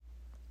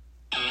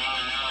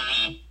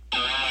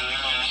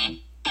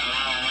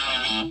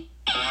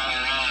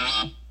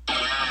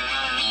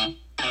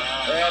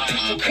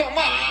So come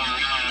on.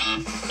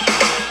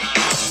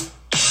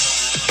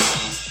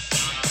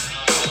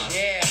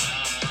 Yeah.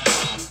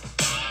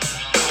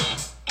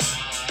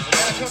 We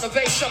gotta turn the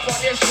bass up on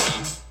this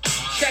one.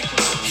 Check it.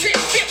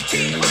 Since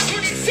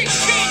 1516,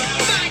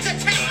 minds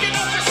attacked and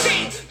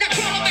overseen. Now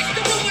trying to make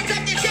the ruins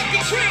of this empty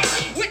dream.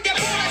 With their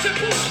borders and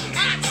boots,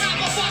 on top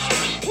of us,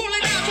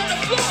 pulling out on the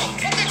floor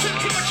of the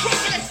trip to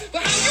metropolis.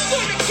 But how you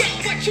gonna get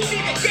what you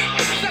need to get?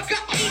 Suck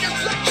up, eat a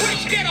blood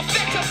trench, get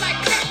offensive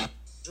like that.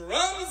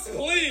 Drums,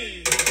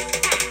 please.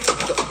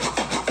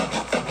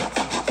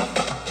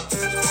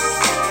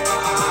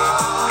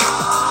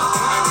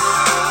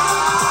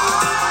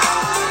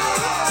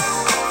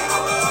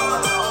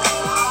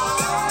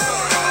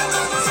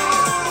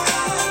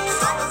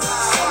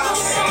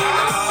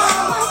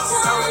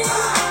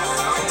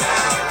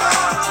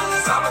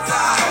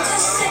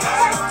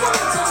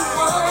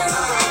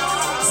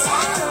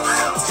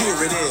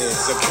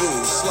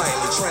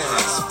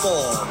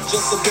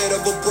 Just a bit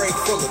of a break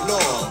from the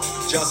norm.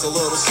 Just a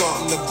little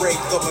something to break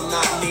the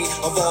monotony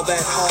of all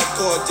that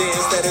hardcore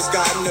dance that has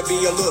gotten to be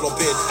a little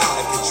bit out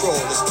of control.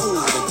 It's cool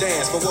to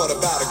dance, but what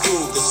about a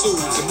groove that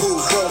soothes and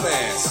moves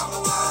romance?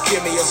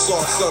 Give me a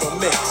soft, subtle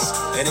mix,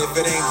 and if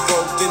it ain't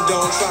broke, then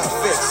don't try to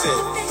fix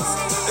it.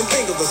 And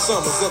think of the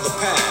summers of the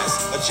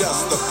past.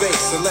 Adjust the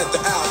bass and let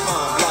the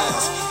alpine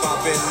blast.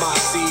 Pop in my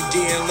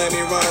CD and let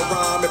me run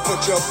around and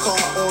put your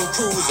car on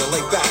cruise and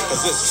lay back,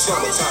 cause it's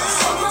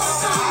summertime.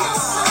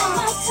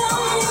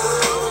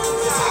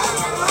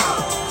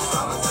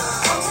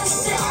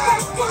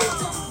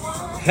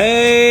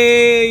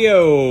 Hey,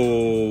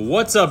 yo,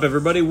 what's up,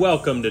 everybody?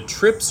 Welcome to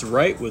Trips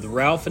Right with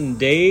Ralph and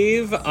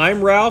Dave.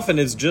 I'm Ralph, and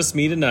it's just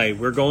me tonight.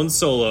 We're going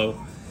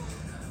solo.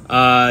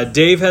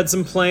 Dave had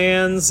some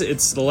plans.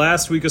 It's the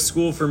last week of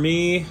school for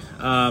me,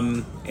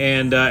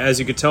 and as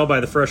you could tell by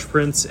the Fresh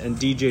Prince and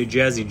DJ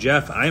Jazzy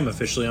Jeff, I am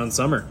officially on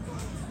summer.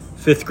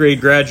 5th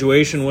grade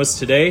graduation was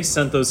today.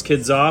 Sent those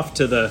kids off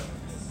to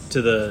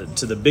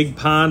the big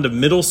pond of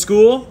middle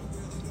school,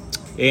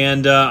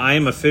 and I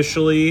am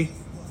officially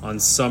on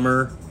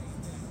summer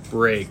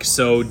break.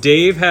 So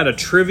Dave had a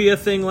trivia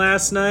thing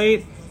last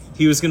night.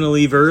 He was going to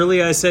leave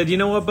early. I said, you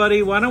know what,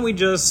 buddy? Why don't we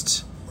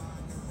just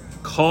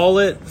call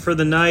it for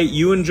the night?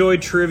 You enjoy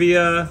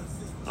trivia.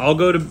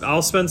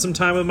 I'll spend some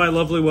time with my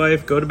lovely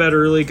wife, go to bed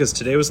early because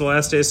today was the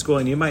last day of school.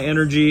 I need my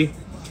energy.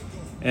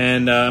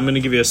 And I'm going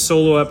to give you a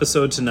solo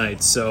episode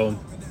tonight. So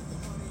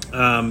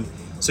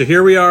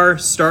here we are,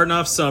 starting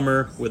off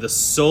summer with a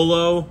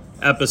solo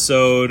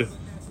episode.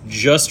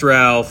 Just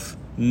Ralph.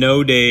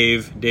 No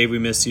Dave. Dave, we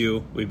miss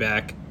you. We'll be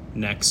back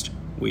next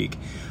week.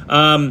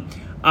 I've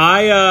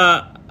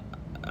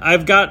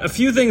got a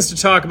few things to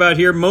talk about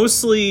here,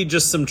 mostly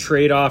just some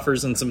trade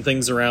offers and some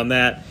things around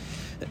that.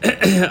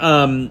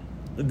 The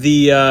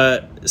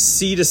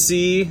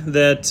C2C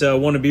that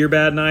Wanna Beer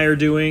Bad and I are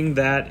doing,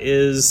 that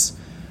is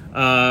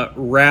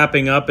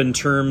wrapping up in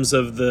terms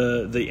of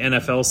the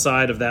NFL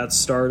side of that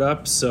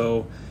startup.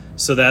 So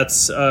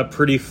that's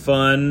pretty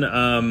fun.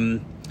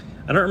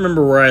 I don't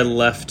remember where I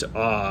left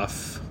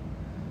off,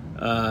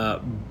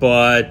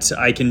 but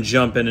I can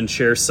jump in and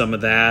share some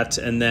of that.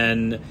 And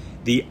then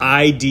the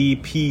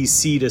IDP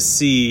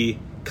C2C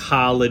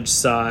college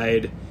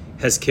side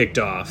has kicked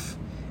off.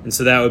 And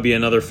so that would be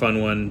another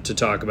fun one to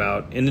talk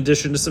about, in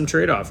addition to some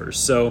trade offers.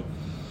 So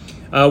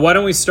why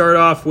don't we start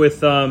off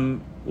with,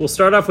 we'll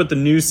start off with the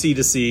new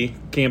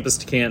C2C, Campus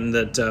to Canton,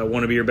 that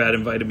Wanna Be Your Bad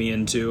invited me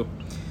into.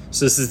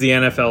 So this is the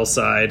NFL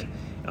side.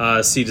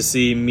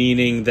 C2C,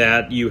 meaning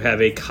that you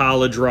have a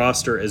college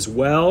roster as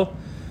well.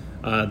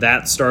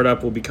 That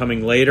startup will be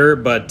coming later,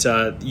 but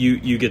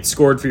you get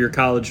scored for your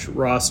college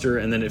roster,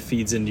 and then it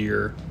feeds into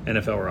your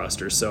NFL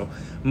roster. So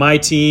my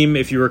team,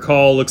 if you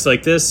recall, looks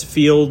like this: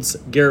 Fields,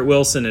 Garrett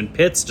Wilson, and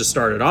Pitts to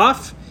start it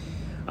off.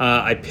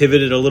 I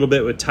pivoted a little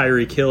bit with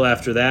Tyreek Hill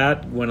after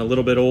that, went a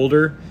little bit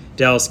older.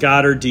 Dallas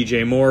Goedert,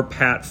 DJ Moore,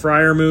 Pat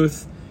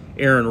Freiermuth,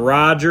 Aaron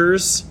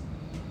Rodgers,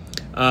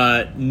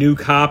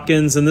 Nuke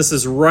Hopkins, and this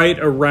is right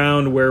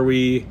around where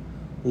we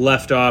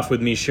left off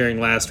with me sharing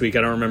last week.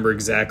 I don't remember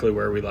exactly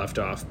where we left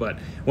off, but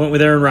went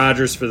with Aaron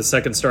Rodgers for the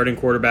second starting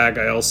quarterback.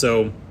 I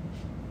also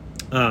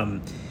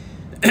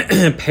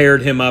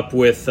paired him up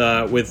with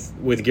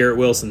Garrett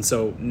Wilson.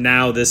 So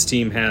now this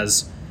team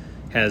has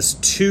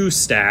two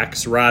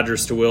stacks: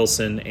 Rodgers to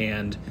Wilson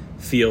and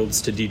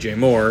Fields to DJ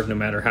Moore, no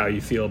matter how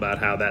you feel about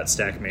how that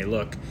stack may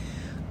look.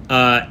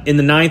 In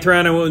the 9th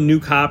round, I went with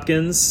Nuke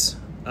Hopkins,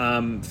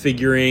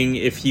 figuring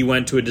if he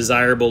went to a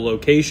desirable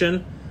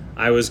location,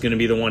 I was going to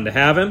be the one to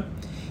have him.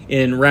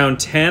 In round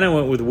 10, I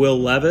went with Will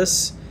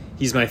Levis.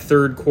 He's my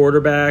third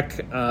quarterback,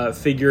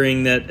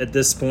 figuring that at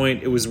this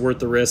point it was worth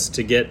the risk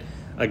to get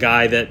a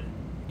guy that,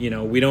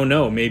 we don't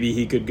know. Maybe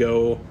he could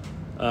go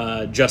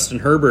Justin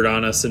Herbert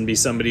on us and be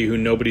somebody who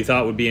nobody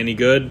thought would be any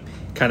good.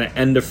 Kind of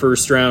end of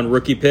first round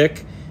rookie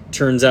pick.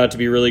 Turns out to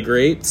be really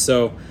great.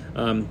 So,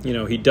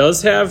 he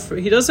does have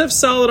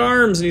solid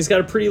arms, and he's got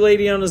a pretty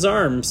lady on his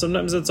arm.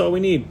 Sometimes that's all we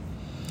need.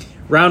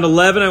 Round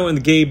 11, I went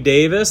with Gabe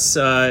Davis.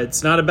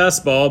 It's not a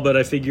best ball, but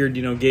I figured,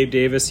 Gabe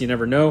Davis, you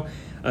never know.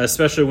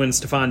 especially when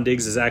Stephon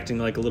Diggs is acting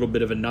like a little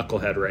bit of a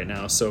knucklehead right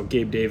now. So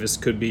Gabe Davis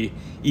could be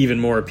even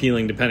more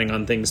appealing depending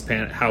on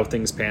how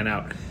things pan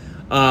out.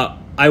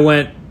 I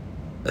went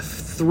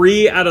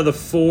 4 out of the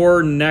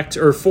 5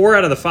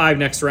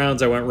 next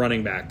rounds. I went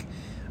running back.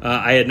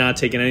 I had not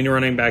taken any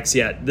running backs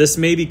yet. This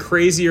may be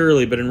crazy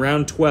early, but in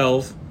round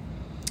 12,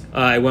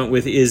 I went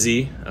with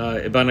Izzy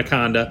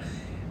Ibanakanda.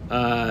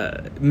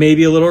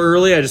 Maybe a little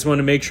early. I just wanted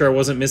to make sure I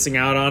wasn't missing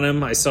out on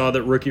him. I saw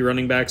that rookie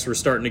running backs were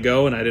starting to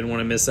go, and I didn't want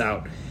to miss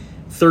out.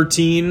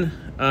 13,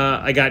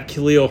 I got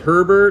Khalil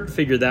Herbert.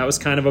 Figured that was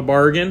kind of a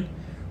bargain.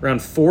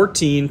 Around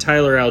 14,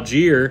 Tyler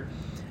Algier.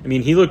 I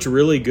mean, he looked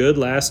really good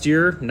last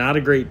year. Not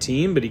a great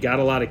team, but he got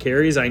a lot of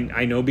carries. I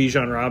know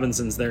Bijan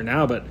Robinson's there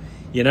now, but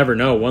you never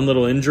know. One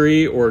little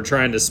injury or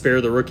trying to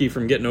spare the rookie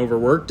from getting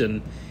overworked,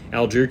 and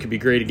Algier could be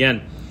great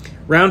again.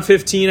 Round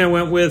 15, I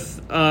went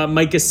with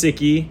Mike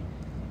Gesicki.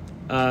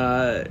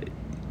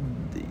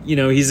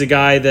 He's a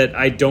guy that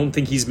I don't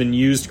think he's been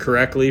used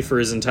correctly for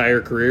his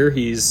entire career.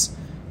 He's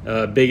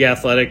a big,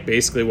 athletic,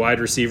 basically wide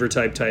receiver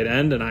type tight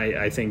end, and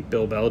I think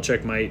Bill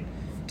Belichick might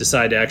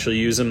decide to actually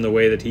use him the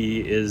way that he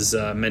is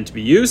meant to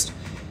be used.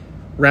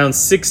 Round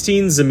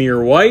 16,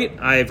 Zamir White.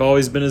 I've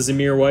always been a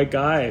Zamir White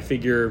guy. I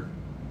figure,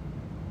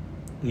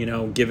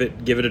 give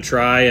it a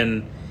try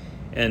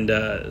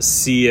and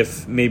see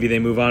if maybe they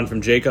move on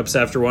from Jacobs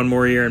after one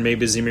more year, and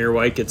maybe Zamir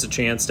White gets a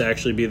chance to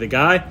actually be the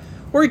guy.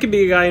 Or he could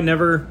be a guy who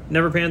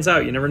never pans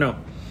out. You never know.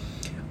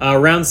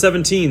 Round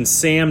 17,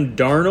 Sam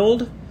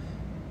Darnold.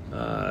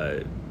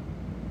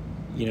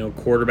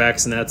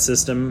 Quarterbacks in that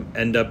system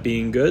end up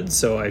being good,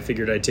 so I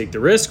figured I'd take the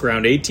risk.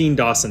 Round 18,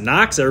 Dawson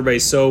Knox.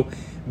 Everybody's so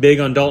big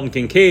on Dalton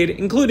Kincaid,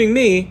 including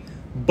me,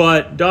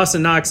 but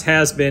Dawson Knox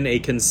has been a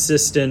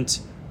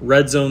consistent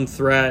red zone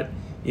threat,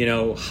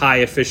 high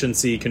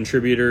efficiency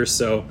contributor,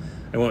 so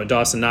I went with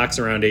Dawson Knox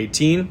around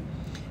 18.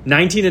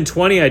 19 and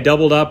 20, I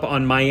doubled up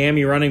on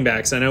Miami running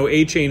backs. I know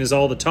A-Chain is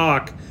all the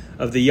talk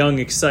of the young,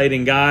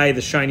 exciting guy,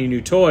 the shiny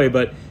new toy,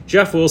 but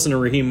Jeff Wilson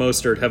and Raheem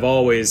Mostert have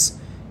always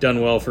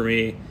done well for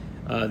me.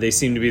 They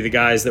seem to be the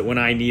guys that when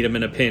I need them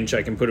in a pinch,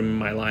 I can put them in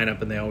my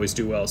lineup, and they always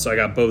do well. So I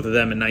got both of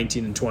them in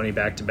 19 and 20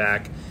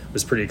 back-to-back.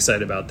 Was pretty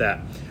excited about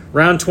that.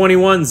 Round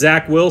 21,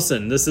 Zach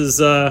Wilson. This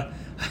is,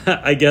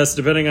 I guess,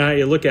 depending on how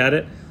you look at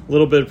it, a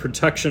little bit of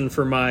protection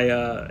for my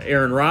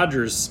Aaron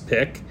Rodgers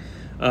pick.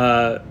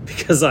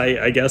 Because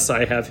I guess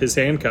I have his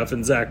handcuff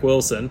in Zach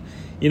Wilson.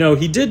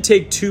 He did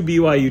take 2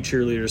 BYU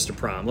cheerleaders to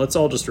prom. Let's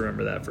all just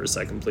remember that for a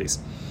second, please.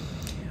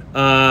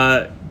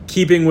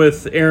 Keeping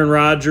with Aaron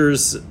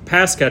Rodgers'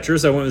 pass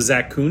catchers, I went with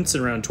Zach Kuntz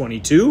in round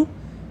 22.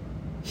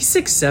 He's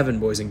 6'7",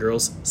 boys and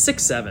girls.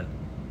 6'7".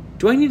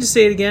 Do I need to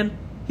say it again?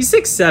 He's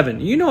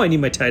 6'7". I need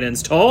my tight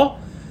ends tall.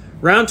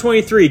 Round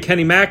 23,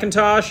 Kenny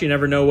McIntosh. You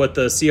never know what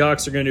the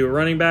Seahawks are going to do at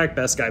running back.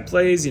 Best guy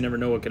plays. You never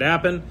know what could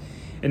happen.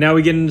 And now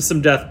we get into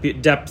some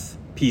depth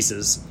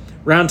pieces.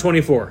 Round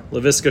 24,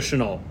 Laviska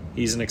Shenault.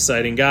 He's an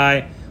exciting guy.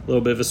 A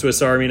little bit of a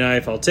Swiss Army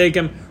knife. I'll take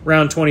him.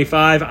 Round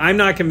 25, I'm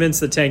not convinced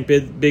that Tank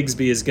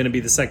Bigsby is going to be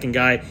the second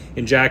guy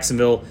in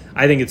Jacksonville.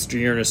 I think it's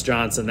Dearness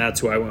Johnson.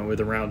 That's who I went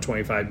with in round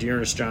 25.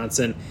 Dearness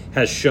Johnson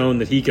has shown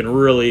that he can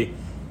really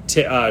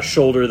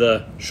shoulder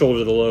the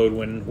load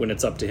when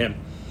it's up to him.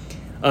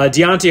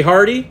 Deontay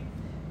Hardy,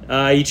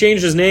 he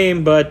changed his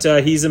name, but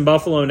he's in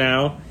Buffalo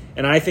now.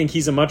 And I think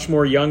he's a much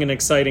more young and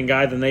exciting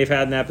guy than they've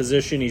had in that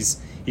position. He's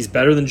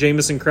better than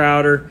Jamison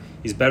Crowder.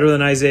 He's better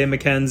than Isaiah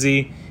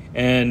McKenzie.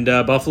 And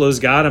Buffalo's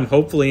got him,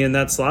 hopefully, in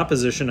that slot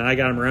position. I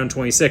got him around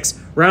 26.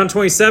 Round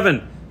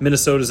 27,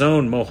 Minnesota's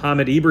own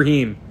Mohamed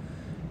Ibrahim.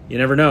 You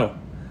never know.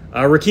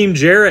 Raheem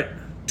Jarrett,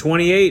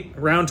 28,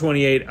 round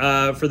 28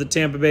 for the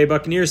Tampa Bay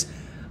Buccaneers.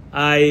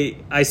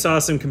 I saw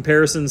some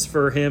comparisons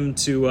for him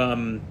to,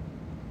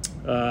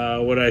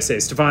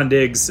 Stephon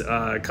Diggs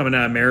coming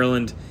out of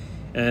Maryland.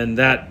 And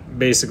that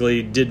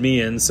basically did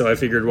me in, so I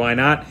figured why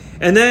not.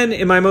 And then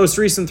in my most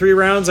recent 3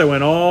 rounds, I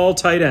went all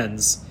tight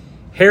ends.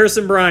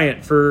 Harrison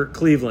Bryant for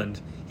Cleveland.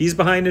 He's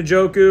behind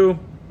Njoku.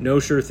 No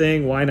sure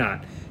thing. Why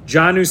not?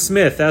 Jonnu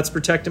Smith. That's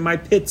protecting my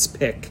Pitts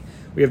pick.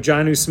 We have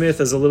Jonnu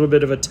Smith as a little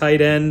bit of a tight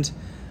end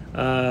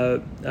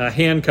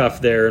handcuff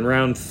there in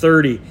round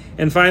 30.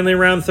 And finally,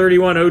 round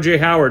 31, O.J.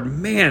 Howard.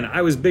 Man,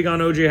 I was big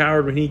on O.J.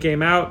 Howard when he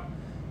came out.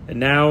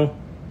 And now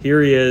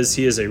here he is.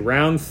 He is a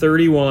round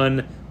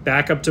 31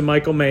 back up to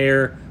Michael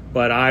Mayer,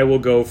 but I will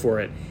go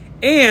for it.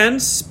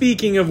 And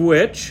speaking of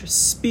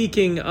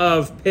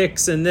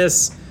picks in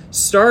this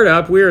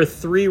startup, we are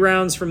 3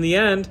 rounds from the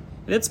end,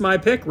 and it's my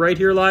pick right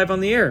here live on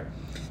the air.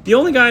 The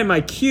only guy in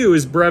my queue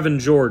is Brevin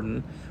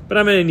Jordan, but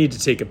I'm going to need to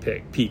take a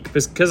peek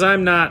because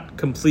I'm not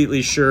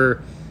completely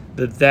sure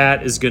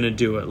that is going to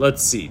do it.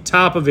 Let's see.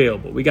 Top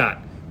available. We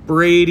got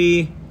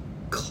Brady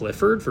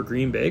Clifford for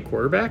Green Bay,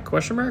 quarterback,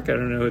 question mark? I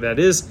don't know who that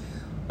is.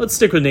 Let's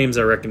stick with names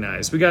I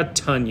recognize. We got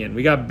Tunyon.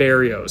 We got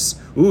Berrios.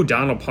 Ooh,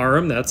 Donald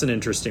Parham. That's an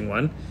interesting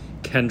one.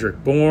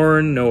 Kendrick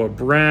Bourne. Noah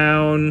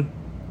Brown.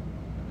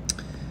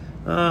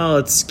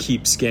 Let's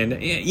keep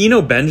scanning.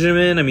 Eno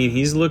Benjamin. I mean,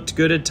 he's looked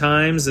good at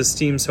times. This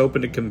team's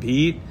hoping to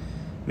compete.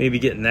 Maybe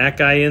getting that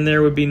guy in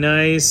there would be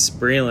nice.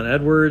 Braylon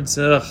Edwards.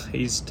 Ugh,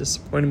 he's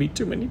disappointed me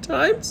too many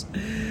times.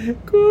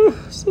 Ooh,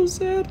 so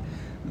sad.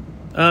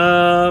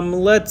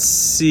 Let's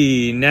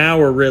see. Now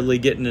we're really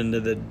getting into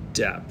the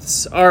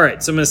depths. All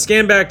right, so I'm going to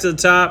scan back to the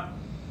top.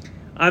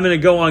 I'm going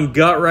to go on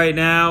gut right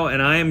now,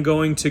 and I am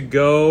going to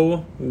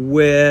go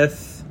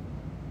with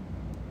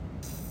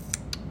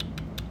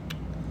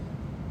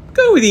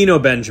Eno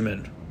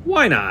Benjamin.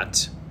 Why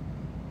not?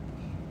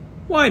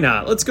 Why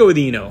not? Let's go with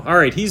Eno. All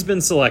right, he's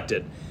been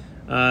selected.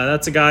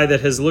 That's a guy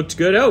that has looked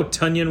good. Oh,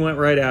 Tunyon went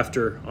right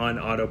after on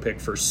auto pick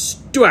for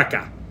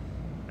Stuaka.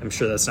 I'm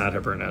sure that's not how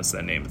to pronounce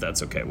that name, but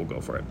that's okay. We'll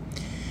go for it.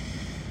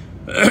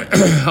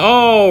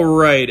 All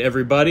right,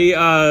 everybody.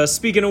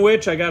 Speaking of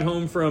which, I got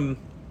home from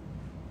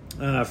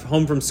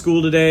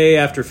school today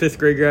after 5th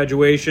grade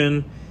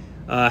graduation.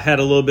 Had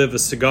a little bit of a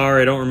cigar.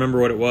 I don't remember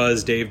what it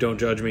was. Dave, don't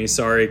judge me.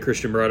 Sorry.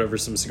 Christian brought over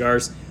some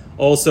cigars.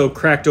 Also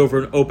cracked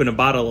open a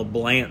bottle of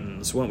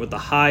Blanton's. Went with the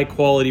high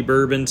quality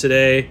bourbon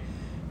today.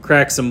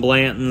 Cracked some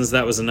Blanton's.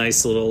 That was a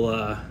nice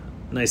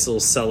little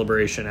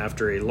celebration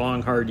after a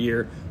long, hard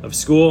year of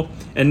school.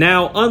 And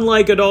now,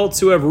 unlike adults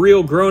who have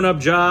real grown-up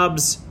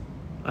jobs,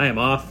 I am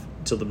off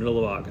until the middle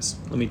of August.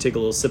 Let me take a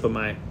little sip of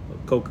my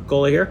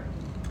Coca-Cola here.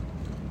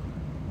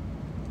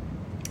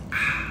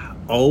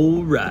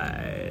 All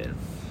right.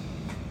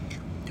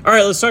 All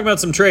right, let's talk about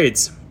some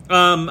trades.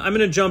 I'm going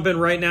to jump in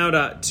right now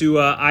to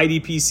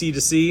IDP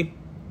C2C,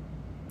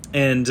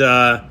 and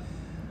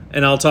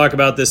I'll talk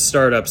about this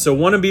startup. So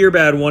Wanna Beer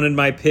Bad wanted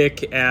my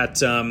pick at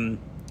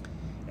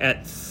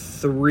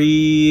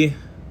 3.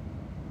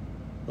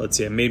 Let's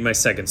see, I made my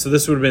second. So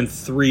this would have been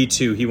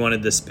 3-2. He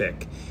wanted this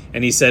pick.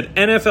 And he said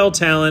NFL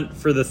talent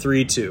for the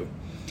 3-2.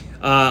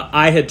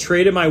 I had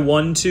traded my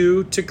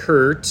 1-2 to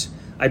Kurt.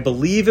 I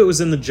believe it was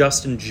in the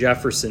Justin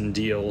Jefferson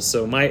deal.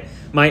 So my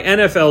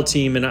NFL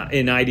team in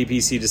IDP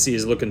C2C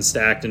is looking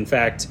stacked. In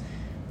fact,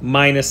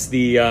 minus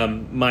the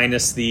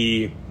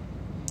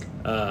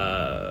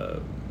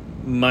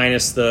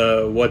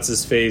what's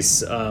his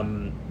face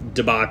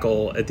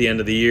debacle at the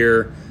end of the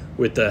year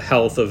with the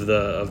health of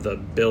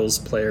the Bills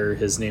player.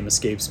 His name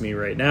escapes me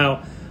right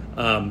now.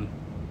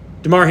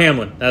 Damar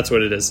Hamlin. That's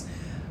what it is.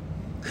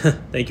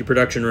 Thank you,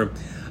 production room.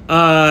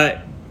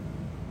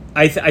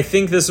 I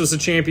think this was a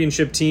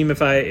championship team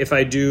if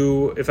I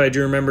do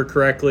remember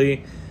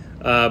correctly,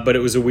 but it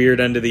was a weird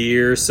end of the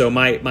year. So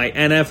my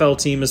NFL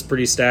team is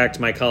pretty stacked.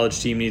 My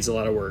college team needs a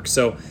lot of work.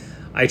 So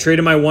I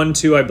traded my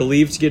 1-2, I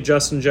believe, to get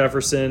Justin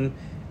Jefferson,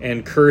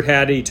 and Kurt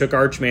had it. He took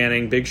Arch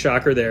Manning. Big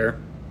shocker there.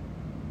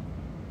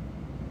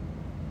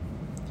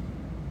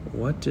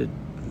 What did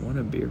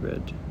Wanna Beer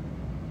Bad?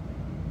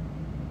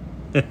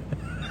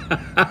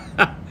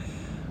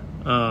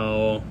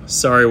 Oh,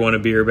 sorry, Wanna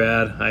Beer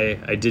Bad.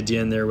 I did you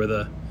in there with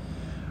a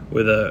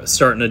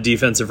starting a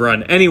defensive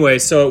run. Anyway,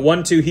 so at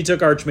 1-2, he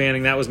took Arch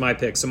Manning. That was my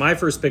pick. So my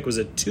first pick was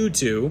at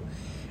 2-2,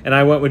 and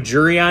I went with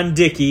Jurion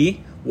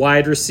Dickey,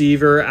 wide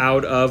receiver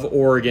out of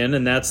Oregon,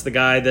 and that's the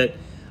guy that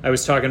I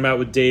was talking about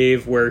with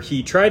Dave, where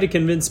he tried to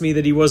convince me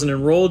that he wasn't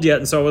enrolled yet,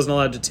 and so I wasn't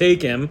allowed to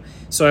take him,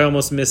 so I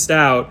almost missed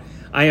out.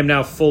 I am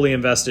now fully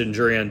invested in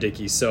Jurion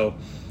Dickey, so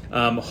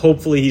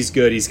hopefully he's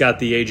good. He's got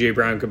the A.J.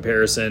 Brown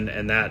comparison,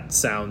 and that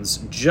sounds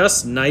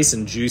just nice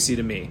and juicy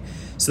to me.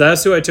 So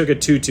that's who I took at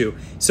 2-2.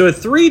 So at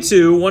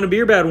 3-2, Wanna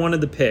Beer Bad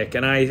wanted the pick,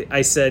 and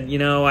I said,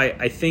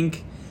 I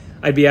think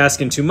I'd be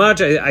asking too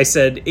much. I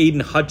said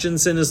Aiden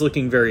Hutchinson is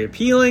looking very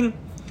appealing.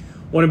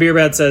 Wanna Beer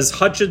Bad says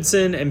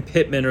Hutchinson and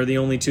Pittman are the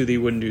only two that he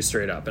wouldn't do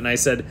straight up. And I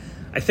said,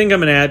 I think I'm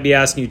going to be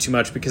asking you too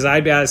much, because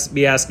I'd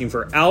be asking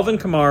for Alvin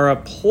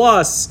Kamara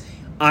plus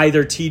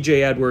either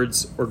TJ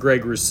Edwards or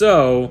Greg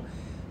Rousseau.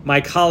 My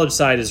college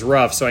side is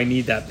rough, so I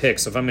need that pick.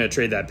 So if I'm going to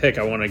trade that pick,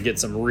 I want to get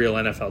some real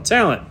NFL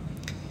talent.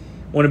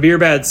 Wanna Beer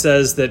Bad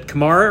says that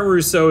Kamara and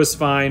Rousseau is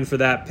fine for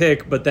that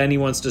pick, but then he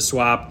wants to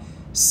swap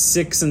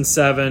 6 and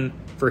 7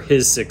 for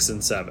his 6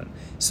 and 7.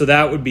 So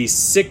that would be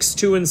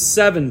 6-2 and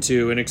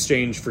 7-2 in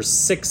exchange for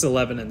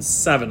 6-11 and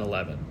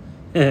 7-11.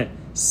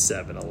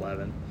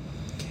 7-11.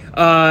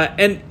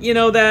 And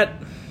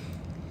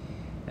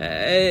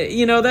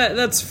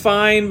that's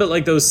fine, but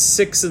like those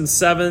 6 and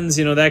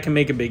 7s, that can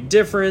make a big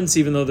difference,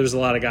 even though there's a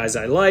lot of guys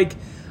I like.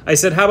 I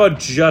said, how about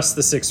just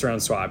the 6th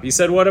round swap? He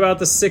said, what about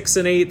the 6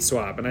 and 8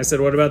 swap? And I said,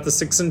 what about the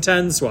 6 and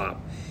 10 swap?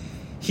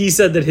 He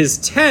said that his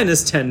 10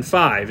 is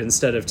 10-5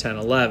 instead of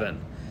 10-11.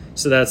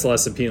 So that's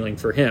less appealing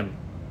for him.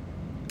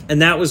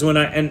 And that was when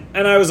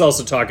I was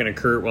also talking to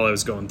Kurt while I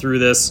was going through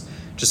this,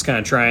 just kind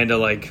of trying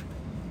to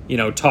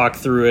talk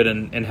through it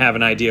and have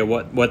an idea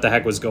what the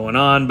heck was going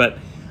on. But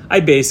I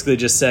basically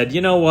just said,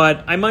 you know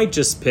what, I might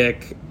just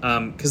pick,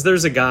 because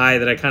there's a guy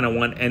that I kind of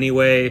want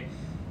anyway,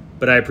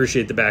 but I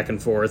appreciate the back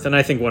and forth, and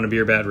I think Wanna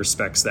Beer Bad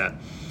respects that.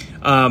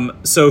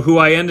 So who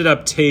I ended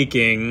up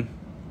taking,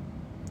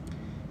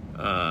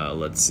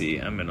 let's see,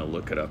 I'm going to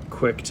look it up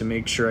quick to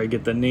make sure I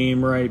get the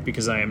name right,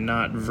 because I am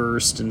not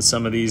versed in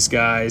some of these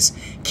guys.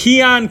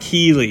 Keon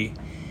Keeley,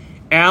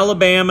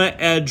 Alabama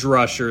edge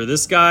rusher.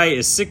 This guy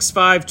is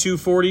 6'5",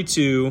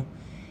 242.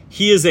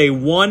 He is a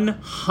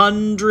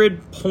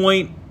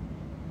 100-point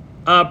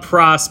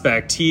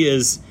prospect. He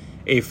is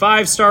a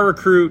 5-star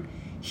recruit.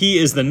 He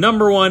is the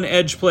number 1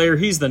 edge player.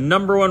 He's the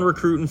number 1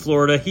 recruit in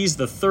Florida. He's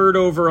the 3rd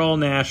overall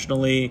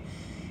nationally.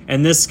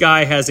 And this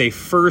guy has a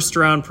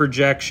first-round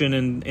projection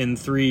in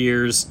 3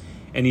 years,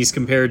 and he's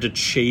compared to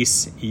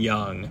Chase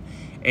Young.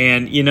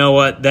 And you know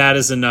what? That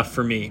is enough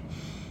for me.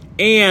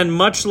 And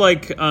much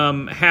like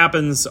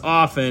happens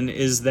often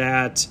is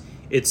that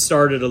it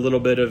started a little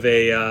bit of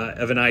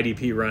an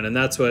IDP run, and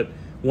that's what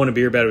one of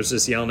Beerbad was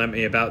just yelling at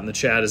me about in the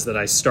chat, is that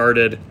I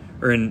started,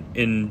 or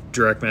in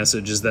direct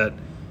message, is that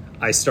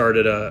I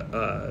started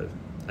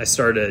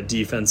a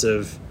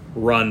defensive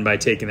run by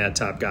taking that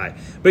top guy.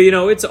 But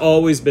it's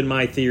always been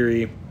my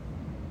theory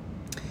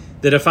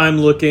that if I'm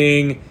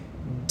looking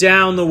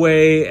down the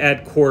way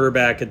at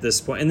quarterback at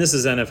this point, and this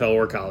is NFL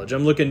or college,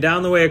 I'm looking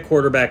down the way at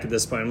quarterback at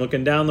this point. I'm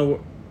looking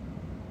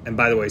and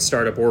by the way,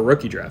 startup or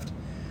rookie draft,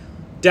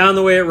 down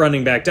the way at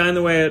running back, down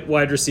the way at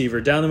wide receiver,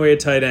 down the way at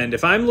tight end.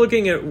 If I'm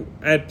looking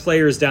at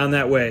players down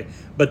that way,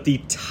 but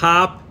the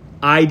top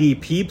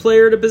IDP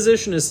player at a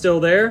position is still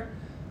there,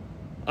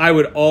 I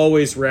would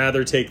always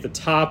rather take the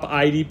top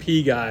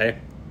IDP guy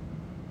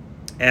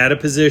at a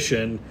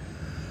position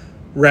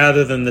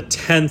rather than the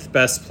 10th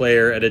best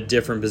player at a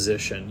different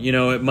position.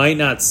 It might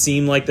not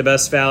seem like the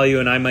best value,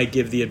 and I might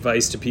give the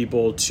advice to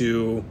people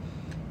to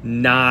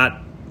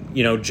not,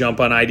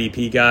 jump on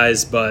IDP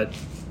guys, but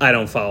I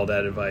don't follow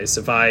that advice.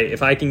 If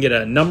I can get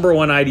a number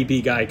 1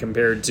 IDP guy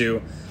compared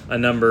to a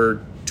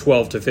number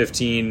 12 to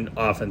 15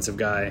 offensive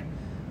guy,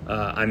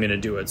 I'm going to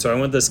do it. So I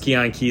went this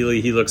Keon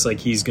Keeley. He looks like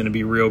he's going to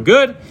be real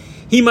good.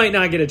 He might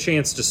not get a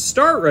chance to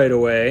start right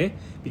away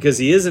because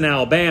he is in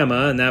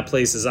Alabama, and that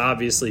place is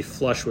obviously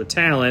flush with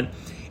talent.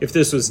 If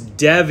this was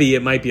Devy,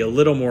 it might be a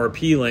little more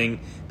appealing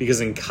because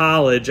in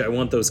college, I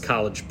want those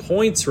college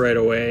points right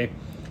away.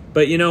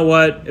 But you know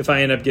what? If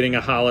I end up getting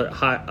a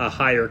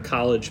higher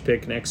college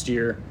pick next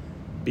year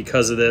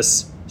because of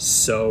this,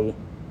 so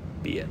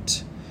be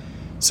it.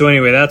 So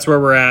anyway, that's where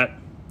we're at.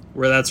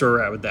 That's where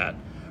we're at with that.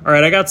 All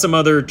right, I got some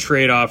other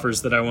trade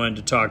offers that I wanted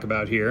to talk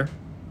about here.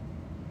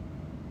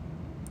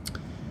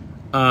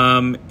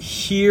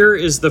 Here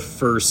is the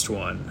first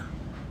one.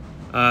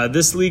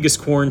 This league is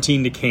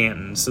quarantined to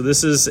Canton, so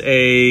this is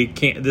a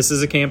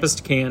campus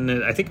to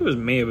Canton. I think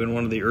may have been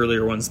one of the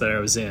earlier ones that I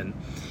was in.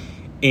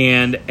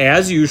 And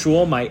as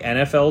usual, my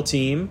NFL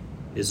team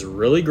is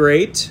really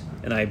great,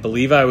 and I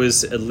believe I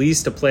was at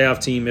least a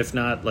playoff team, if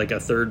not like a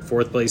 3rd,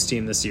 4th place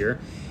team this year.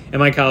 And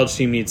my college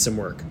team needs some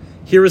work.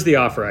 Here was the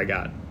offer I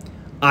got.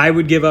 I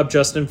would give up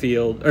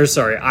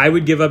I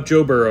would give up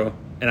Joe Burrow,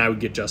 and I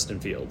would get Justin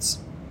Fields.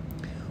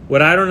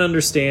 What I don't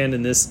understand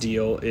in this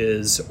deal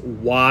is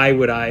why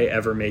would I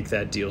ever make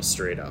that deal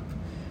straight up?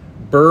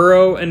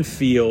 Burrow and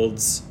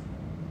Fields,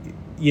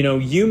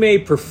 you may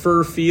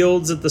prefer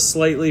Fields at the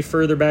slightly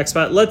further back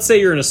spot. Let's say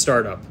you're in a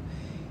startup.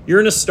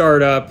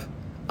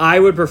 I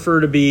would prefer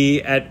to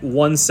be at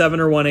 1-7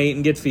 or 1-8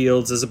 and get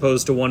Fields as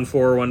opposed to 1-4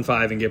 or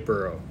 1-5 and get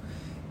Burrow.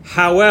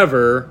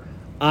 However,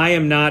 I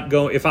am not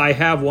going. If I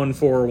have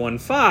 1-4 or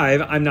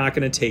 1-5, I'm not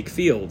going to take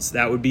Fields.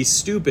 That would be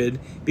stupid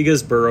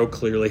because Burrow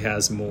clearly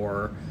has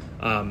more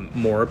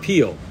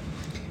appeal.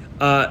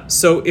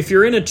 So if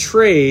you're in a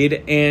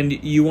trade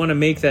and you want to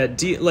make that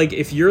deal, like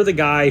if you're the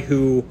guy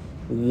who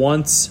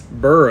wants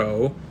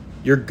Burrow,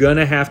 you're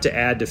gonna have to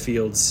add to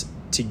Fields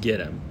to get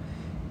him.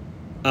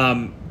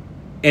 And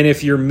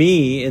if you're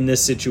me in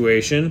this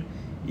situation,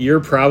 you're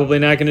probably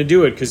not going to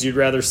do it because you'd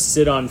rather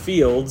sit on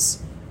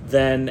Fields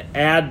than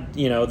add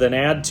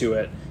to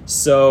it.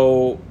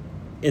 So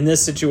in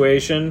this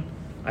situation,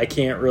 I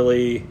can't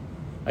really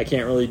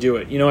do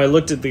it. I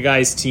looked at the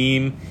guy's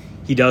team.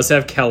 He does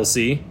have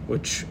Kelsey,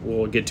 which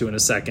we'll get to in a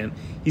second.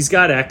 He's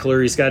got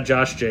Eckler. He's got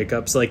Josh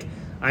Jacobs.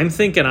 I'm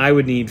thinking I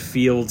would need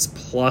Fields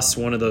plus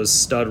one of those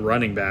stud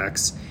running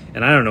backs,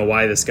 and I don't know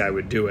why this guy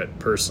would do it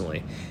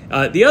personally.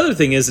 The other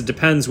thing is it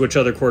depends which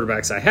other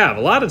quarterbacks I have.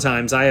 A lot of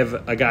times I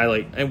have a guy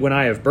when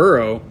I have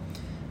Burrow,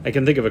 I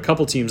can think of a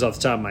couple teams off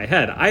the top of my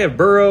head. I have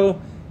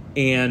Burrow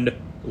and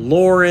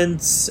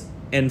Lawrence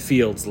and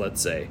Fields, let's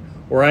say.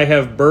 Or I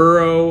have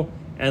Burrow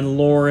and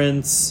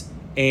Lawrence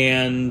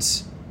and,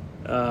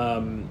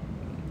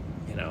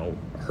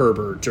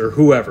 Herbert or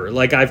whoever.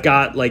 I've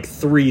got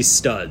 3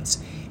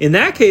 studs. In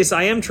that case,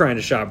 I am trying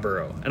to shop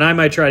Burrow, and I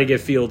might try to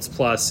get Fields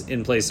plus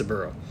in place of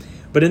Burrow.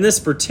 But in this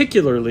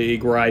particular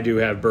league where I do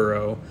have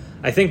Burrow,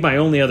 I think my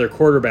only other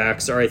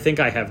quarterbacks are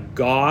I have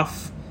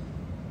Goff,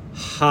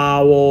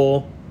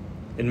 Howell,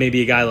 and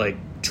maybe a guy like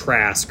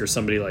Trask or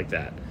somebody like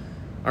that.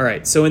 All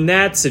right, so in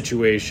that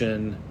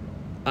situation,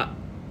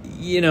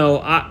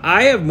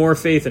 I have more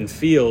faith in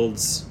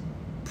Fields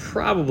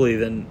probably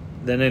than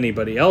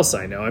anybody else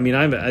I know. I mean,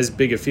 I'm as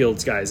big a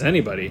Fields guy as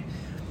anybody.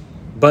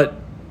 But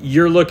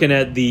you're looking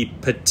at the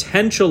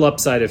potential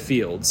upside of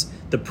Fields,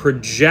 the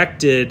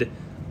projected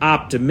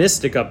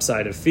optimistic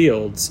upside of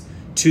Fields,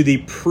 to the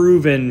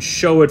proven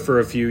show it for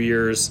a few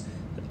years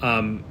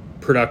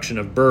production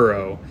of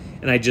Burrow.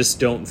 And I just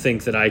don't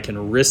think that I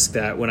can risk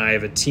that when I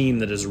have a team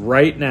that is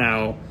right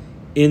now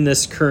in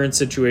this current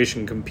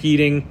situation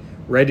competing,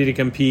 ready to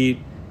compete,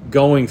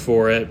 going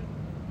for it.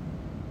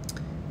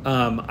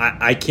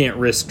 I can't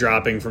risk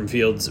dropping from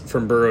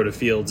Burrow to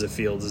Fields if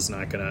Fields is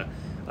not going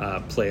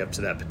to play up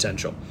to that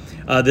potential.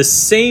 The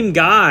same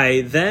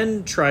guy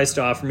then tries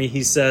to offer me.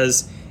 He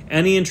says,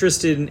 "Any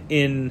interested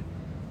in?"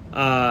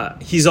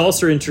 He's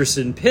also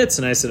interested in Pitts,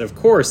 and I said, "Of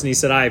course." And he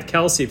said, "I have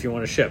Kelce if you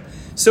want to ship."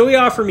 So he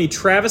offered me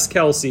Travis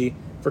Kelce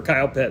for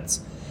Kyle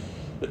Pitts.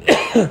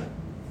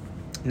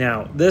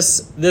 Now,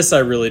 this I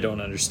really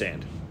don't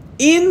understand.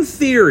 In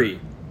theory,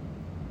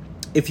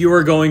 if you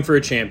are going for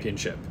a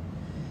championship,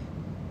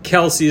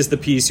 Kelce is the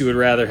piece you would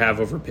rather have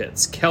over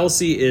Pitts.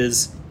 Kelce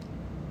is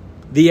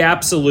the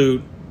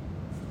absolute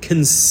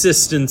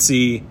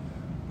consistency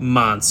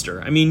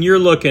monster. I mean, you're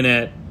looking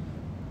at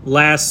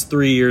last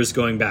 3 years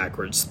going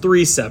backwards: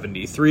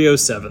 370,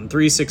 307,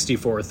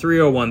 364,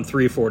 301,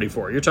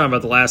 344. You're talking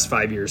about the last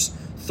 5 years,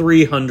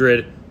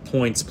 300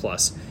 points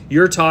plus.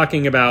 You're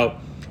talking about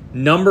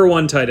number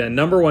one tight end,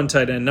 number one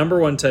tight end, number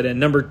one tight end,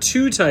 number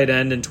two tight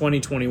end in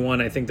 2021.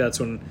 I think that's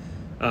when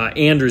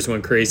Andrews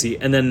went crazy,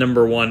 and then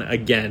number one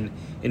again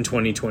in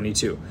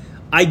 2022.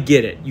 I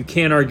get it. You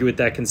can't argue with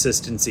that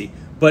consistency.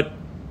 But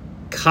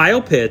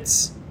Kyle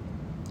Pitts,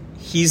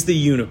 he's the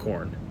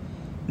unicorn.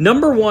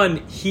 Number one,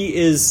 he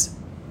is...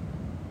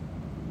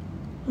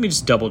 Let me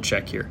just double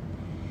check here.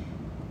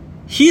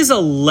 He's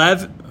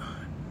 11...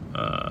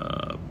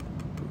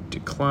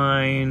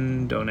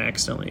 decline. Don't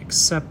accidentally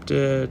accept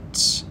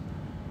it.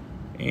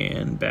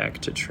 And back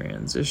to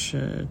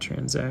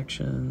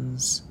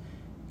transactions.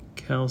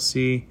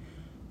 Kelce,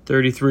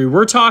 33.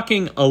 We're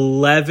talking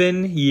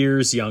 11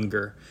 years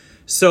younger.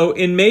 So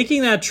in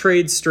making that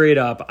trade straight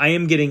up, I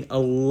am getting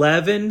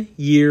 11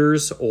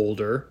 years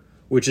older,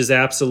 which is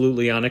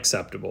absolutely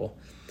unacceptable.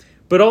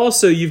 But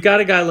also, you've got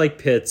a guy like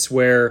Pitts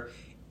where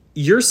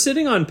you're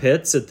sitting on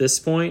Pitts at this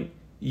point.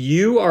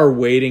 You are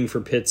waiting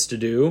for Pitts to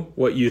do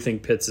what you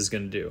think Pitts is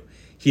going to do.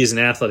 He is an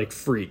athletic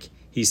freak.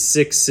 He's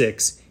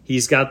 6'6".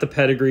 He's got the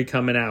pedigree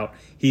coming out.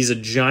 He's a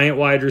giant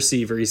wide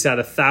receiver. He's had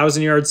a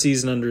 1,000-yard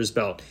season under his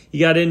belt. He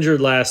got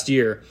injured last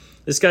year.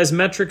 This guy's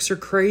metrics are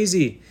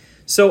crazy.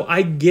 So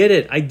I get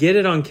it. I get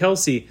it on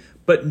Kelce.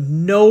 But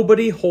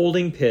nobody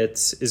holding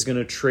Pitts is going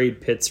to trade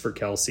Pitts for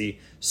Kelce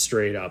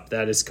straight up.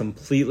 That is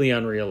completely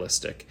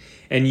unrealistic.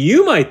 And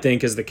you might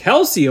think, as the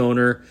Kelce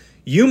owner,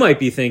 you might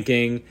be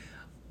thinking,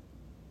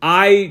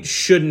 I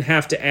shouldn't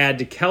have to add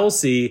to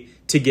Kelce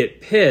to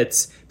get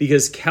Pitts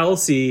because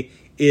Kelce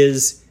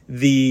is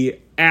the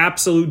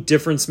absolute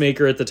difference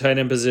maker at the tight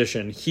end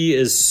position. He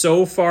is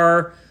so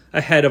far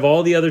ahead of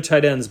all the other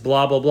tight ends,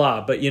 blah, blah,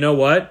 blah. But you know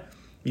what?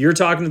 You're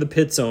talking to the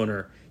Pitts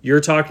owner. You're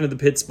talking to the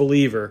Pitts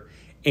believer.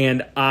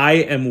 And I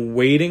am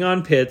waiting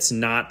on Pitts,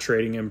 not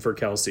trading him for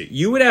Kelce.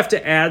 You would have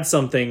to add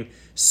something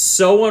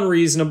so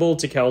unreasonable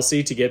to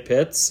Kelce to get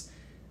Pitts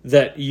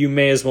that you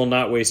may as well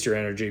not waste your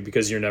energy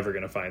because you're never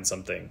going to find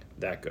something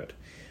that good.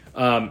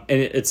 And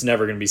it's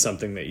never going to be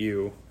something that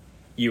you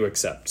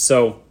accept.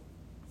 So,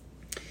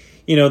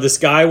 you know, this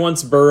guy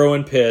wants Burrow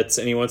and Pitts,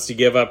 and he wants to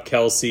give up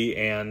Kelce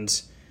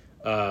and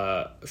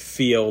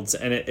Fields,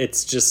 and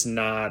it's just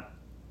not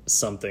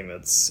something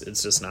that's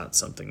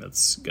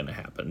going to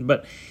happen.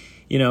 But,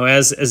 you know,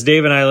 as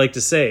Dave and I like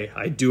to say,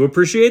 I do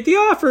appreciate the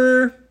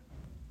offer.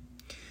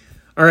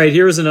 All right,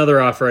 here's another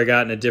offer I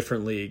got in a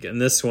different league.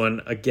 And this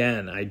one,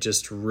 again, I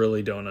just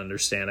really don't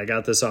understand. I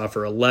got this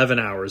offer 11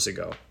 hours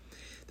ago.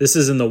 This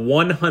is in the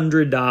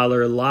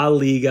 $100 La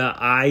Liga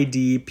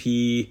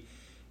IDP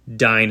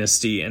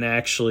Dynasty. And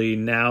actually,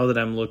 now that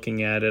I'm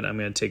looking at it, I'm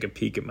going to take a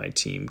peek at my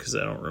team because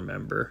I don't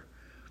remember.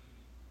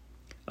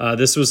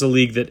 This was a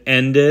league that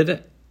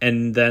ended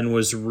and then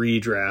was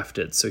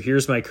redrafted. So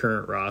here's my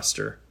current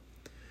roster.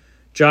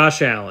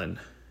 Josh Allen,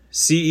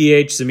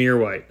 CEH,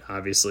 Zamir White,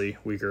 obviously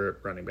weaker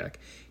running back.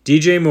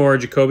 DJ Moore,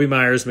 Jacoby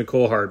Myers,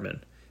 McCole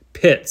Hardman.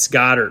 Pitts,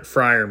 Goddard,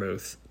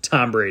 Freiermuth,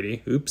 Tom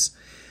Brady,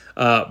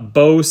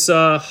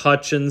 Bosa,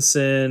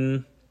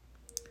 Hutchinson,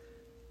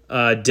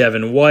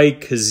 Devin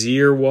White,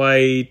 Kazir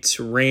White,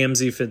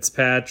 Ramsey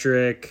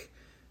Fitzpatrick,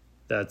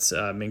 that's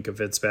Minka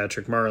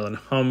Fitzpatrick, Marlon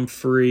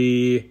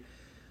Humphrey.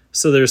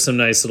 So there's some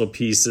nice little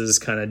pieces,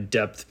 kind of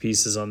depth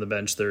pieces on the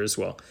bench there as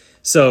well.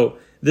 So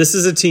this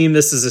is a team,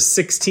 this is a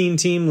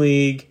 16-team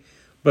league,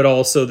 but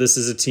also this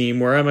is a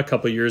team where I'm a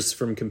couple years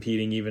from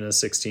competing even a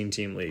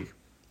 16-team league.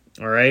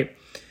 All right?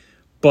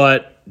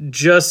 But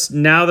just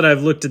now that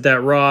I've looked at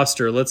that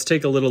roster, let's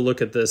take a little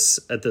look at this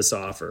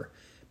offer,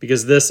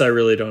 because this I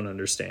really don't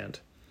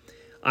understand.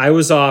 I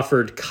was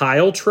offered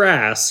Kyle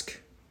Trask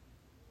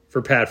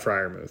for Pat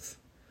Freiermuth.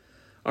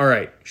 All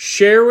right,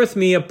 share with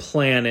me a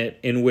planet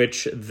in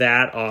which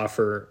that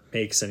offer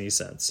makes any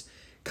sense.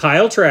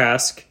 Kyle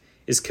Trask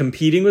is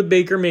competing with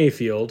Baker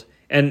Mayfield,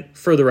 and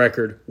for the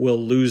record, will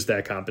lose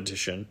that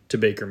competition to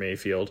Baker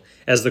Mayfield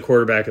as the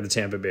quarterback of the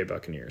Tampa Bay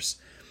Buccaneers.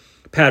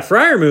 Pat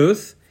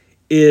Freiermuth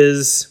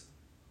is,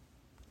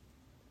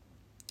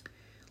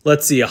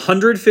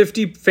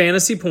 150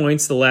 fantasy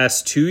points the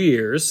last 2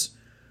 years,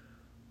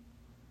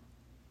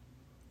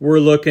 We're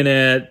looking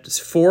at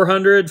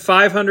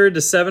 500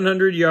 to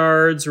 700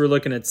 yards. We're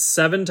looking at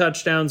 7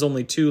 touchdowns,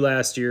 only 2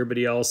 last year, but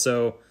he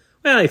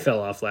fell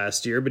off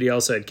last year, but he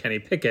also had Kenny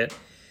Pickett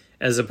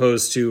as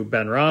opposed to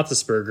Ben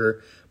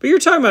Roethlisberger. But you're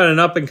talking about an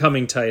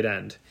up-and-coming tight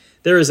end.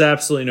 There is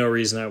absolutely no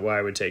reason why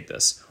I would take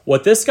this.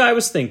 What this guy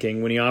was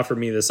thinking when he offered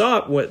me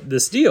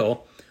this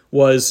deal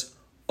was,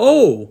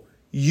 oh,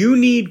 you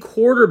need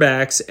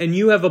quarterbacks and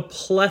you have a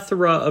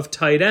plethora of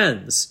tight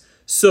ends,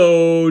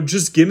 so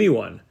just give me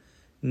one.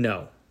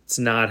 No, it's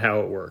not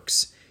how it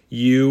works. I'm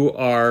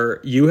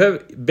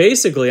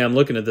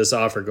looking at this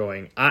offer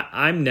going,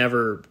 I'm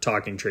never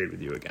talking trade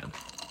with you again,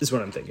 is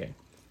what I'm thinking.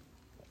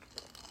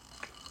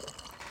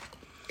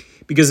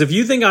 Because if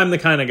you think I'm the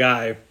kind of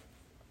guy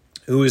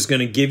who is going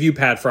to give you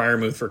Pat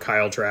Freiermuth for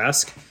Kyle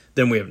Trask,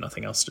 then we have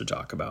nothing else to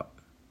talk about.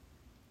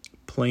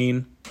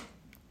 Plain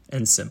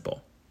and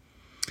simple.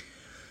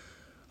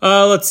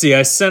 Let's see.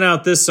 I sent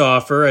out this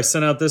offer.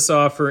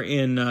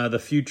 In The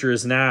Future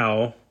Is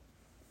Now.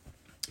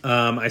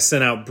 I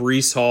sent out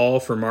Breece Hall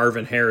for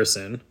Marvin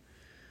Harrison.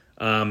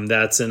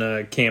 That's in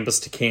a Campus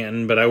to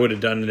Canton, but I would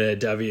have done it at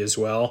Devi as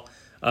well.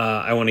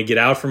 I want to get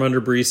out from under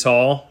Breece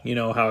Hall. You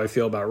know how I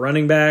feel about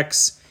running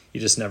backs. You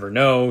just never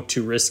know.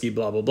 Too risky,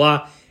 blah, blah,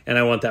 blah. And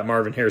I want that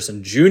Marvin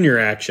Harrison Jr.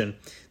 action.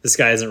 This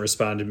guy hasn't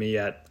responded to me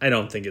yet. I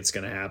don't think it's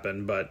going to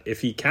happen. But if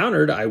he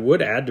countered, I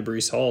would add to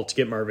Breece Hall to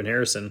get Marvin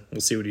Harrison.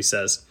 We'll see what he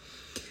says.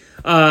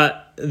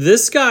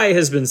 This guy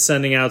has been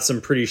sending out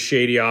some pretty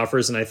shady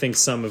offers, and I think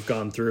some have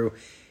gone through.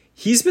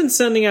 He's been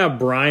sending out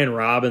Brian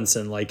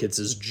Robinson like it's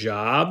his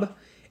job.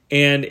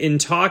 And in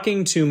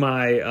talking to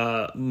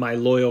my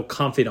loyal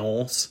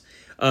confidants,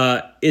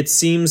 it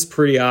seems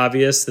pretty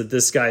obvious that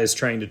this guy is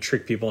trying to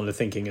trick people into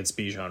thinking it's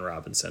Bijan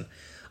Robinson.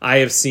 I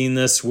have seen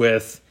this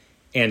with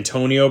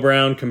Antonio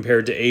Brown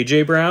compared to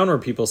A.J. Brown, where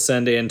people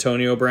send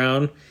Antonio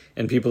Brown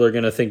and people are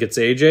going to think it's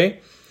A.J.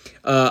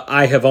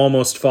 I have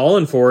almost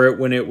fallen for it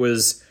when it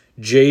was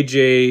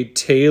J.J.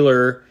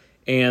 Taylor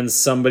and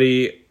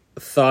somebody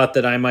thought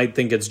that I might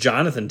think it's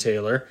Jonathan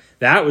Taylor.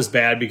 That was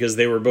bad because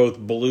they were both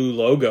blue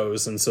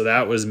logos, and so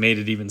that made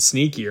it even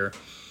sneakier.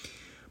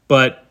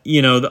 But,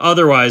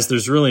 otherwise,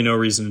 there's really no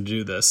reason to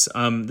do this.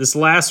 This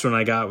last one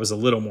I got was a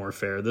little more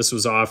fair. This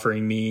was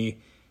offering me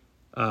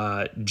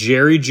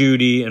Jerry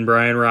Jeudy and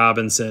Brian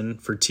Robinson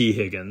for T.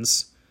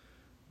 Higgins.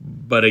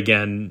 But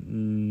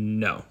again,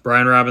 no.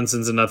 Brian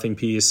Robinson's a nothing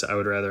piece. I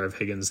would rather have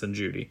Higgins than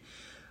Jeudy.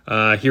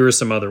 Here are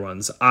some other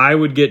ones. I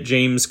would get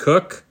James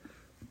Cook,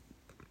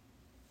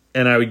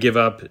 and I would give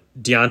up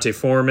Deontay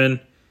Foreman,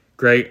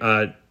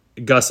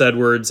 Gus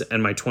Edwards,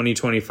 and my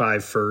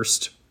 2025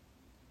 first.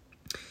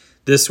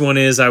 This one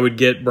is I would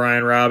get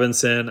Brian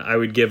Robinson. I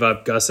would give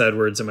up Gus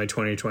Edwards and my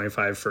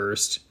 2025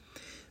 first.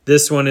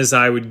 This one is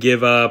I would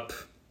give up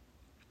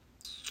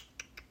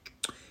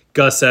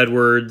Gus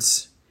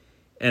Edwards,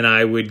 and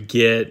I would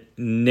get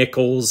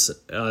Nichols,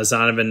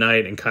 Zonovan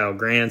Knight, and Kyle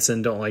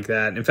Granson. Don't like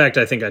that. In fact,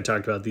 I think I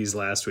talked about these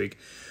last week.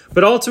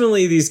 But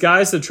ultimately, these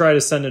guys that try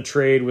to send a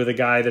trade with a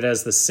guy that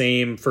has the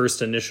same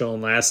first initial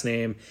and last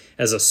name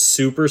as a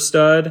super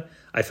stud,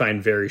 I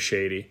find very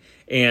shady.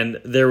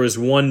 And there was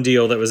one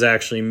deal that was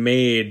actually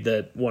made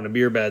that one of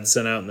Beerbad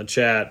sent out in the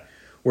chat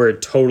where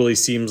it totally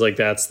seems like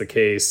that's the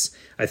case.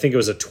 I think it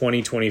was a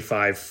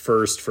 2025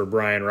 first for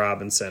Brian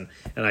Robinson,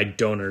 and I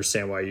don't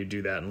understand why you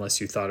do that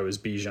unless you thought it was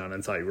Bijan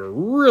and thought you were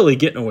really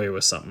getting away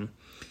with something.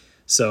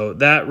 So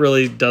that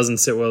really doesn't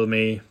sit well with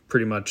me,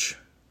 pretty much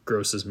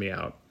grosses me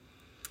out.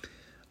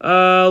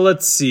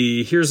 Let's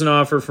see. Here's an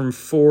offer from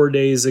 4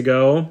 days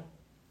ago.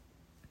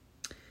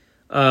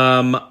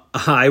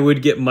 I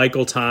would get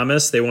Michael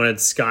Thomas. They wanted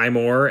Sky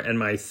Moore and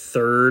my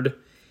third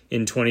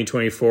in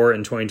 2024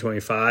 and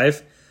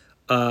 2025.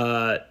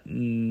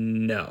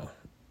 No.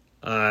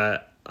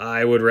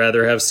 I would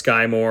rather have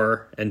Sky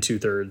Moore and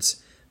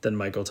 2/3 than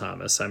Michael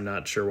Thomas. I'm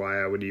not sure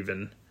why I would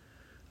even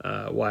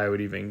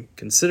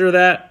consider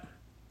that.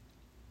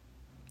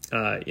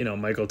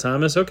 Michael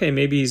Thomas, okay,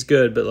 maybe he's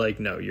good, but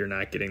no, you're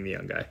not getting the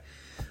young guy.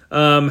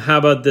 How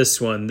about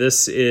this one?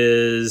 This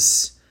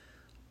is,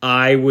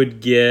 I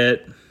would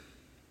get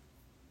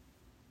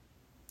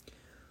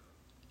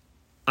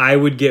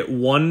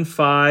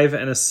 1.5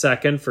 and a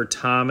second for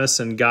Thomas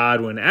and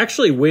Godwin.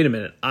 Actually, wait a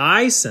minute.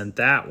 I sent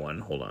that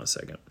one. Hold on a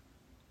second.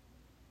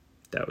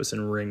 That was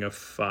in Ring of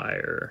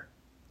Fire.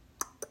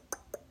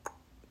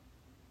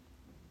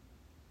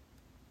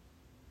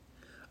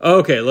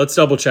 Okay, let's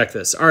double check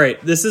this. All right,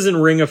 this is in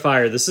Ring of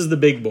Fire. This is the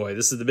big boy.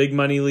 This is the big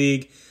money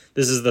league.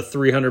 This is the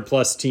 300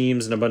 plus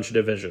teams and a bunch of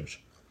divisions.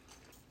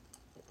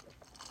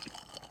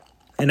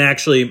 And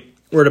actually,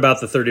 we're at about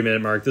the 30-minute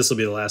mark. This will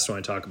be the last one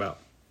I talk about.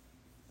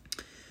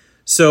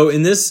 So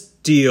in this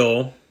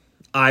deal,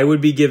 I would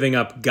be giving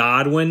up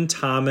Godwin,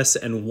 Thomas,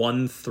 and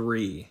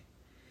 1.3.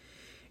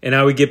 And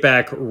I would get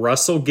back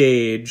Russell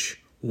Gage,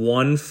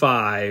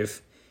 1.5,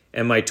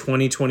 and my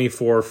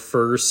 2024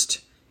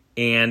 first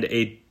and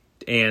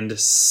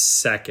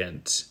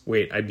second.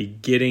 Wait, I'd be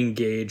getting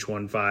Gage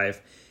 1.5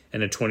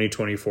 and a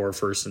 2024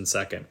 first and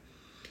second.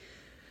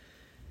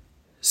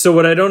 So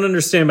what I don't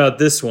understand about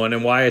this one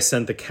and why I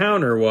sent the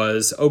counter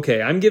was,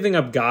 okay, I'm giving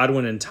up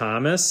Godwin and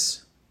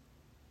Thomas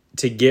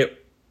to get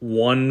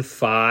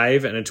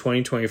 1.5 and a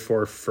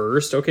 2024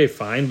 first. Okay,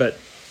 fine. But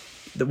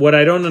what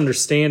I don't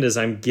understand is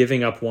I'm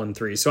giving up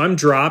 1.3. So I'm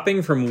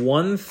dropping from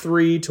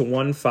 1.3 to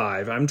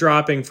 1.5. I'm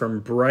dropping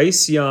from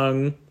Bryce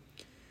Young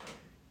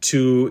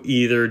to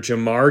either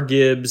Jamar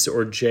Gibbs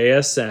or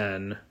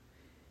JSN.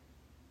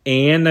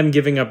 And I'm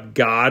giving up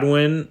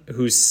Godwin,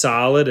 who's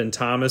solid, and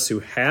Thomas, who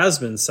has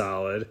been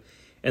solid.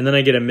 And then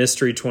I get a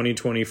mystery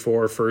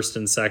 2024 first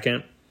and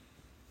second.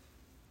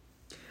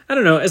 I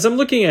don't know. As I'm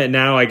looking at it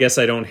now, I guess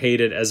I don't hate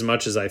it as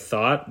much as I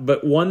thought.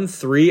 But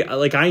 1.3,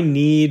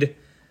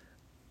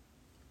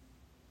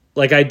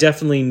 I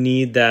definitely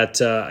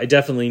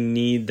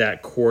need that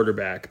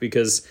quarterback,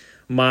 because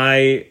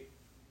my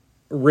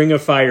Ring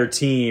of Fire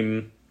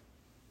team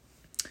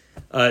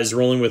is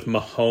rolling with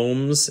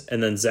Mahomes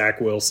and then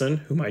Zach Wilson,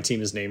 who my team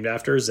is named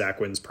after. Zach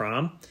wins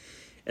prom.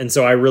 And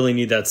so I really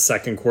need that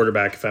second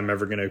quarterback if I'm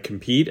ever going to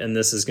compete, and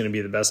this is going to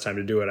be the best time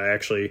to do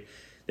it.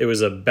 It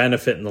was a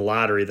benefit in the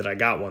lottery that I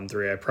got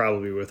 1.3. I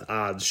probably, with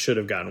odds, should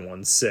have gotten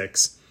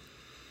 1.6.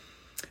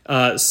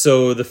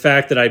 So the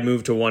fact that I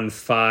moved to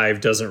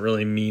 1.5 doesn't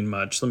really mean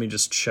much. Let me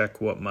just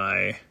check what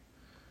my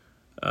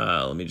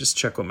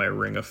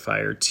Ring of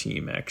Fire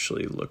team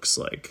actually looks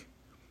like.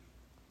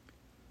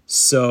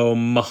 So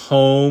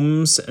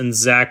Mahomes and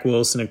Zach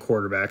Wilson at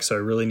quarterback. So I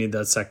really need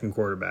that second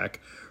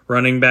quarterback.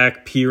 Running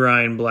back,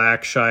 Pirine,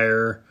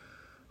 Blackshire,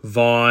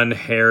 Vaughn,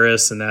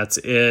 Harris, and that's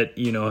it.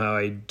 You know how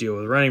I deal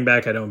with running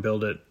back. I don't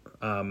build it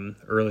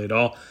early at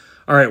all.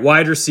 All right,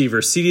 wide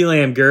receiver, CeeDee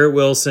Lamb, Garrett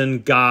Wilson,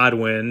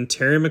 Godwin,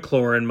 Terry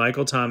McLaurin,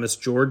 Michael Thomas,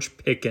 George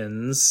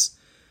Pickens,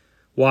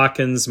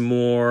 Watkins,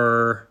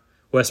 Moore,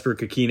 Westbrook,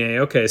 Akine.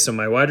 Okay, so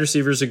my wide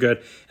receivers are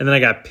good. And then I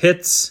got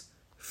Pitts,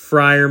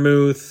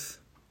 Freiermuth,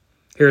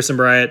 Harrison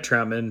Bryant,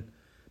 Troutman,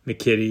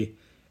 McKitty.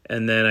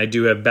 And then I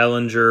do have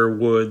Bellinger,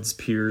 Woods,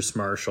 Pierce,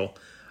 Marshall.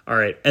 All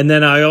right. And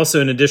then I also,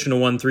 in addition to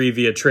 1.3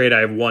 via trade, I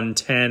have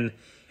 1.10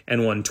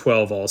 and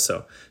 1.12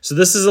 also. So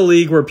this is a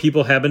league where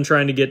people have been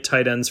trying to get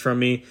tight ends from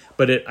me,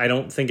 but I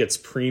don't think it's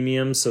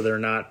premium, so they're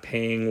not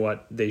paying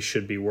what they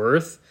should be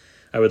worth.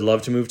 I would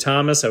love to move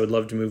Thomas. I would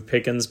love to move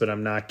Pickens, but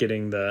I'm not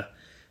getting the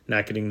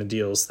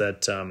deals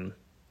that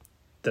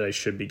I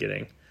should be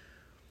getting.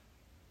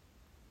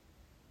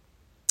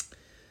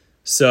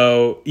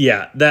 So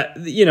yeah,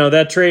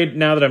 that trade,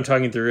 now that I'm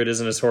talking through it,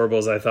 isn't as horrible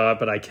as I thought,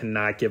 but I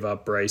cannot give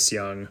up Bryce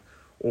Young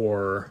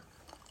or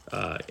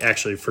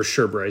actually for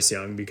sure Bryce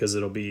Young, because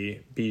it'll be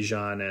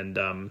Bijan and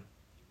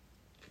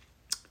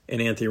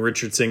Anthony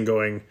Richardson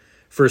going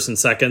first and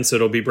second. So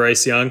it'll be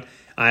Bryce Young.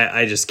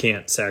 I just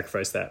can't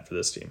sacrifice that for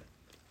this team.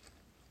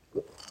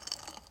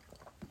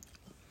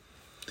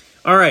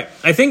 All right.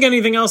 I think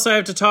anything else I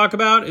have to talk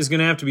about is going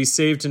to have to be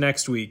saved to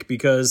next week,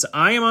 because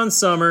I am on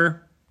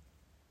summer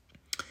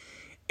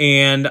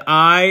and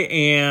I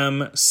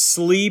am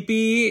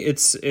sleepy.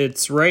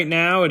 It's right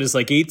now. It is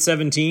like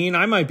 8:17.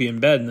 I might be in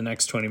bed in the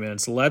next 20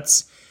 minutes.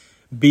 Let's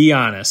be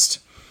honest.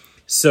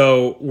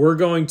 So we're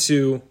going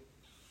to...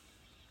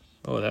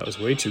 Oh, that was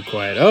way too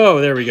quiet.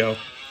 Oh, there we go.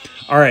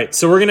 All right.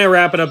 So we're going to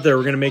wrap it up there.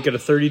 We're going to make it a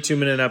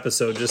 32-minute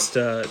episode just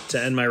to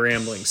end my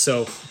rambling.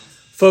 So,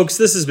 folks,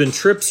 this has been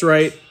Trips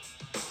Right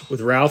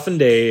with Ralph and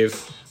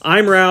Dave.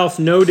 I'm Ralph,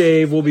 no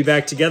Dave. We'll be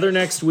back together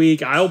next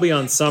week. I'll be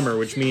on summer,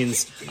 which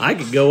means I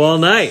could go all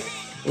night.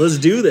 Let's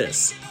do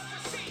this.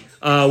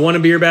 Want a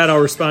beer bat? I'll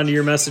respond to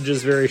your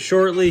messages very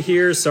shortly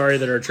here. Sorry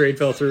that our trade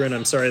fell through, and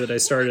I'm sorry that I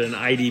started an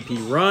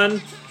IDP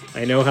run.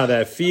 I know how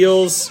that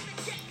feels.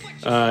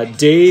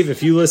 Dave,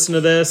 if you listen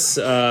to this,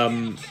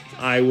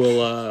 I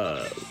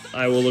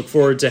will look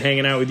forward to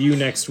hanging out with you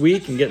next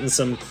week and getting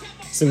some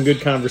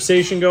good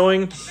conversation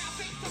going.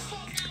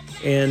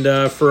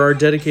 And for our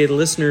dedicated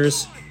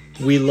listeners,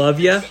 we love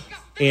you,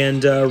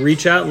 and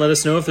reach out and let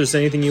us know if there's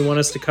anything you want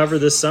us to cover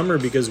this summer,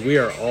 because we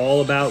are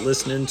all about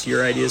listening to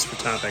your ideas for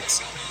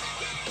topics.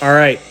 All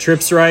right,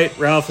 Trips Right,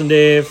 Ralph and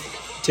Dave.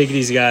 Take it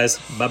easy, guys.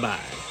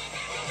 Bye-bye.